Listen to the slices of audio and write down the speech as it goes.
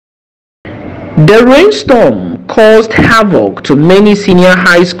The rainstorm caused havoc to many senior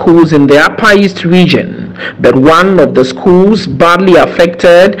high schools in the Upper East region, but one of the schools badly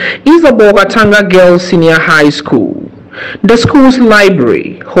affected is the Bolgatanga Girls High School. The school's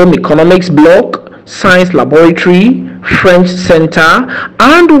library, home economics block, science laboratory, French center,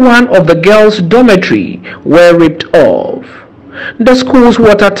 and one of the girls' dormitory were ripped off. The school's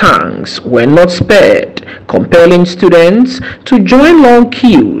water tanks were not spared, compelling students to join long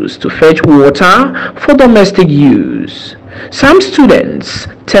queues to fetch water for domestic use. Some students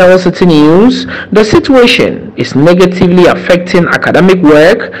tell City News the situation is negatively affecting academic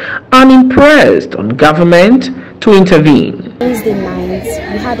work and impressed on government to intervene. Wednesday night,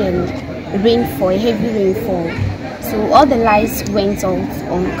 we had a heavy rainfall. So all the lights went out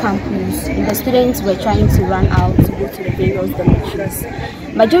on campus and the students were trying to run out to go to the various dormitories.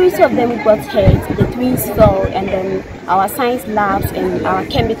 Majority of them got hurt, the twins fell, and then our science labs and our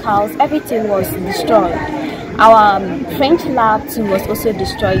chemicals, everything was destroyed. Our French lab too was also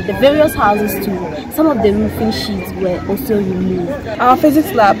destroyed. The various houses too, some of the roofing sheets were also removed. Our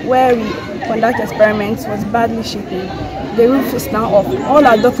physics lab, where we conduct experiments, was badly shaken. The roof is now off. All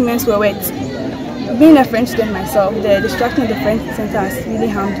our documents were wet. Being a French student myself, the destruction of the French center has really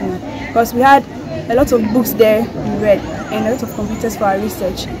harmed me, because we had a lot of books there we read and a lot of computers for our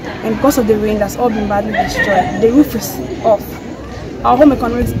research, and because of the rain that's all been badly destroyed. The roof is off. Our home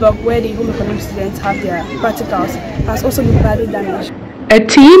economics block, where the home economics students have their practicals, has also been badly damaged. A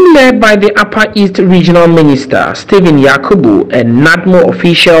team led by the Upper East Regional Minister Stephen Yakubu and NADMO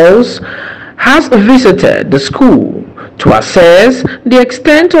officials has visited the school to assess the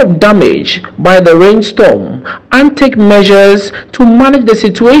extent of damage by the rainstorm and take measures to manage the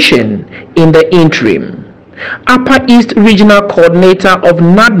situation in the interim. Upper East Regional Coordinator of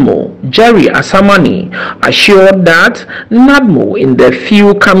NADMO, Jerry Asamani, assured that NADMO in the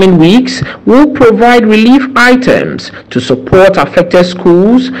few coming weeks will provide relief items to support affected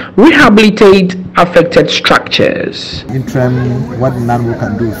schools, rehabilitate affected structures. Interim, what NADMO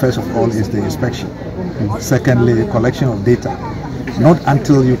can do, first of all, is the inspection. Secondly, collection of data. Not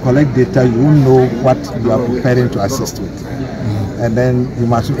until you collect data, you will know what you are preparing to assist with. And then you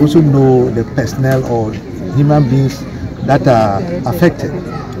must also know the personnel or human beings that are affected.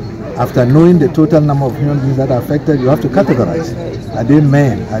 After knowing the total number of human beings that are affected, you have to categorize. Are they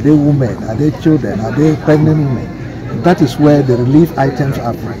men? Are they women? Are they children? Are they pregnant women? That is where the relief items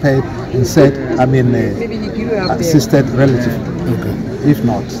are prepared and said, assisted relatively, if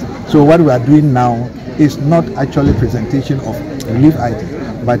not. So what we are doing now is not actually presentation of relief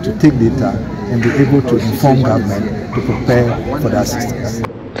items, but to take data and be able to inform government to prepare for the assistance.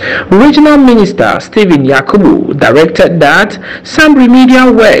 Regional Minister Stephen Yakubu directed that some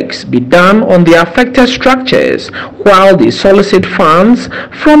remedial works be done on the affected structures while they solicit funds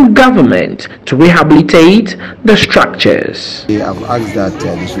from government to rehabilitate the structures. I have asked that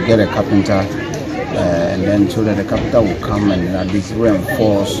they should get a carpenter and then so that the carpenter will come and at least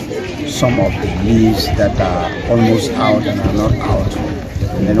reinforce some of the leaves that are almost out and are not out,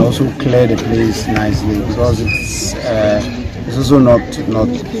 and then also clear the place nicely, because it's also not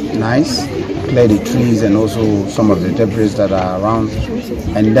nice. Clear the trees and also some of the debris that are around,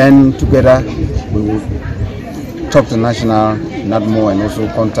 and then together we will talk to National NADMO and also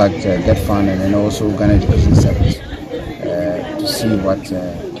contact Get Fund and then also Ghana Education Service to see what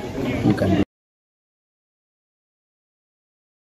we can do.